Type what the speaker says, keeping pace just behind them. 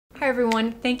Hi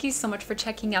everyone, thank you so much for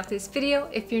checking out this video.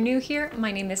 If you're new here,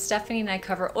 my name is Stephanie and I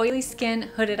cover oily skin,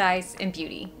 hooded eyes, and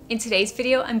beauty. In today's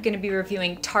video, I'm going to be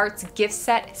reviewing Tarte's gift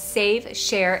set, Save,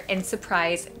 Share, and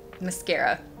Surprise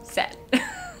Mascara Set.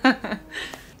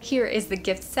 Here is the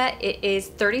gift set. It is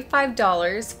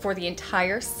 $35 for the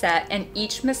entire set, and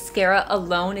each mascara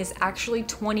alone is actually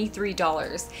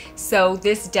 $23. So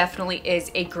this definitely is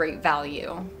a great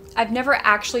value. I've never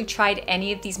actually tried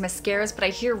any of these mascaras, but I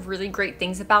hear really great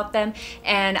things about them,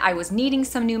 and I was needing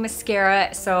some new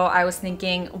mascara, so I was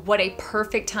thinking what a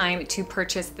perfect time to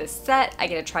purchase this set. I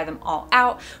get to try them all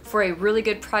out for a really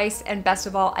good price, and best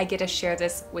of all, I get to share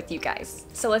this with you guys.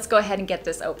 So let's go ahead and get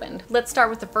this opened. Let's start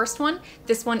with the first one.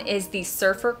 This one is the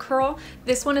Surfer Curl.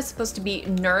 This one is supposed to be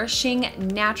nourishing,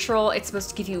 natural. It's supposed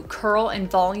to give you curl and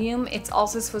volume. It's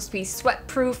also supposed to be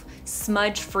sweat-proof,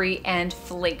 smudge-free, and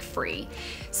flake-free.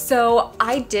 So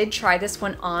I did try this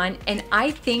one on, and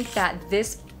I think that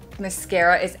this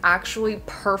mascara is actually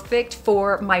perfect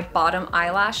for my bottom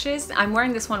eyelashes. I'm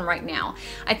wearing this one right now.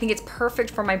 I think it's perfect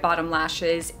for my bottom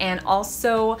lashes, and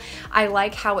also I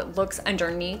like how it looks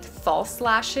underneath false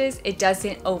lashes. It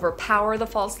doesn't overpower the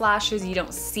false lashes. You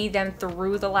don't see them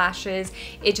through the lashes.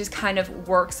 It just kind of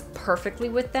works perfectly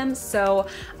with them. So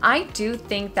I do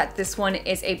think that this one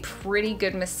is a pretty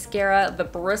good mascara. The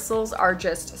bristles are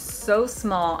just so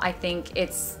small. I think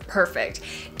it's perfect.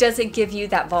 Does it give you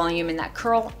that volume and that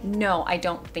curl? No, I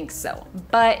don't think so,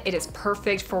 but it is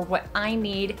perfect for what I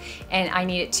need, and I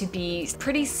need it to be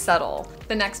pretty subtle.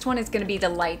 The next one is going to be the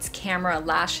Lights Camera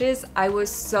Lashes. I was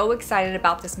so excited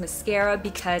about this mascara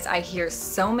because I hear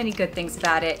so many good things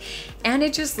about it, and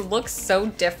it just looks so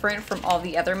different from all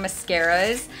the other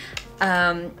mascaras.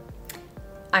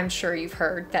 I'm sure you've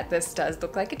heard that this does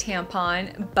look like a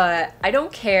tampon, but I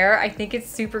don't care. I think it's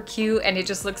super cute, and it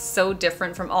just looks so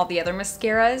different from all the other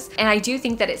mascaras. And I do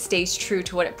think that it stays true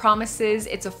to what it promises.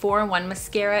 It's a 4-in-1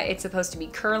 mascara. It's supposed to be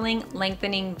curling,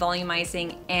 lengthening,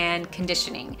 volumizing, and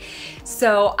conditioning.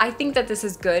 So I think that this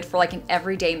is good for like an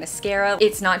everyday mascara.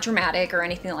 It's not dramatic or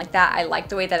anything like that. I like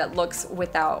the way that it looks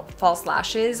without false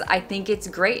lashes. I think it's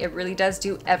great. It really does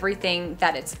do everything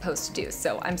that it's supposed to do.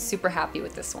 So I'm super happy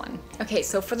with this one. Okay,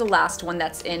 so for the last one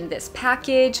that's in this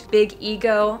package, Big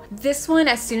Ego. This one,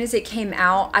 as soon as it came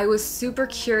out, I was super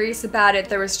curious about it.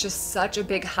 There was just such a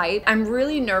big hype. I'm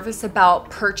really nervous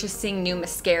about purchasing new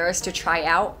mascaras to try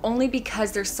out, only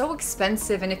because they're so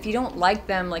expensive, and if you don't like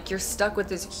them, like, you're stuck with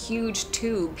this huge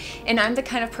tube. And I'm the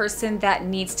kind of person that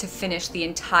needs to finish the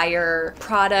entire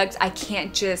product. I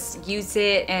can't just use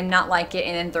it and not like it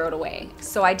and then throw it away.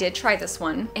 So I did try this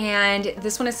one, and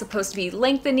this one is supposed to be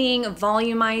lengthening,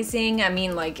 volumizing. I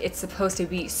mean, like, it's supposed to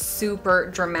be super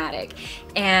dramatic,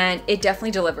 and it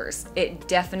definitely delivers. It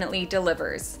definitely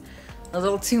delivers. A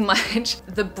little too much.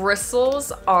 The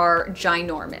bristles are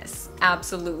ginormous,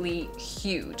 absolutely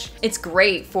huge. It's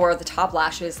great for the top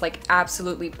lashes, like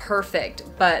absolutely perfect,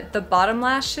 but the bottom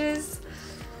lashes,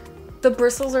 the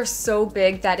bristles are so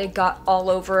big that it got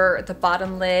all over the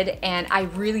bottom lid, and I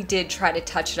really did try to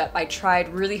touch it up. I tried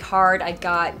really hard. I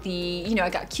got I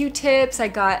got Q-tips, I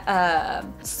got a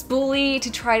spoolie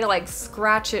to try to like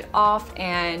scratch it off,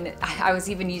 and I was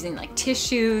even using like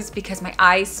tissues because my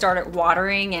eyes started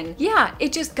watering, and yeah,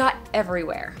 it just got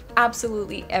everywhere,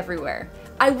 absolutely everywhere.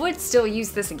 I would still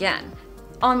use this again.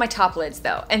 On my top lids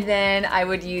though, and then I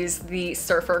would use the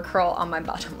Surfer Curl on my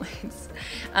bottom lids.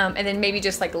 And then maybe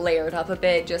just like layer it up a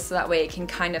bit, just so that way it can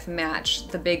kind of match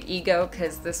the Big Ego,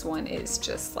 because this one is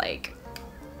just like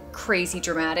crazy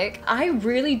dramatic. I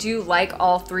really do like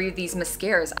all three of these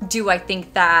mascaras. Do I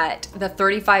think that the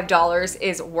 $35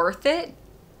 is worth it?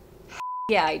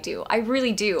 Yeah, I do. I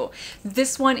really do.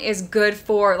 This one is good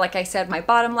for, like I said, my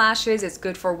bottom lashes. It's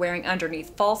good for wearing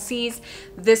underneath falsies.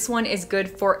 This one is good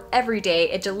for every day.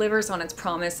 It delivers on its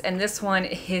promise, and this one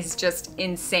is just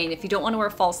insane. If you don't want to wear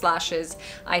false lashes,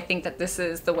 I think that this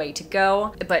is the way to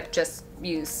go, but just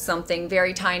use something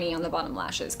very tiny on the bottom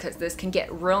lashes, because this can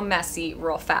get real messy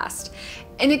real fast.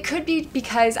 And it could be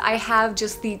because I have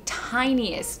just the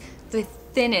tiniest, the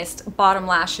thinnest bottom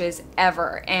lashes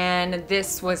ever, and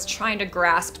this was trying to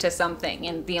grasp to something,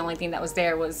 and the only thing that was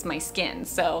there was my skin.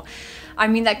 So I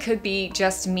mean, that could be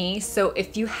just me. So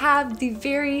if you have the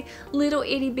very little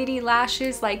itty bitty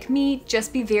lashes like me,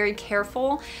 just be very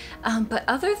careful. But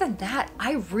other than that,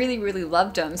 I really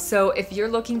loved them. So if you're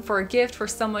looking for a gift for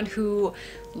someone who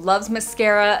loves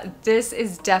mascara, this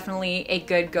is definitely a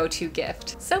good go-to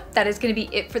gift. So that is gonna be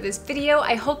it for this video.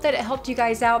 I hope that it helped you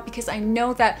guys out because I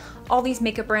know that all these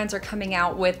makeup brands are coming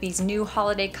out with these new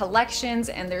holiday collections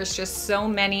and there's just so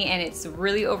many and it's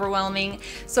really overwhelming.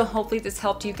 So hopefully this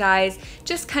helped you guys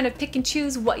just kind of pick and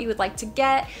choose what you would like to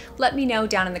get. Let me know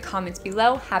down in the comments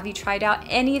below. Have you tried out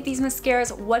any of these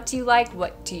mascaras? What do you like?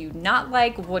 What do you not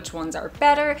like? Which ones are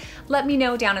better? Let me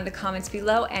know down in the comments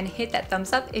below and hit that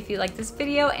thumbs up if you like this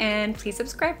video and please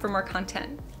subscribe for more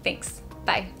content. Thanks.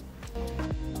 Bye.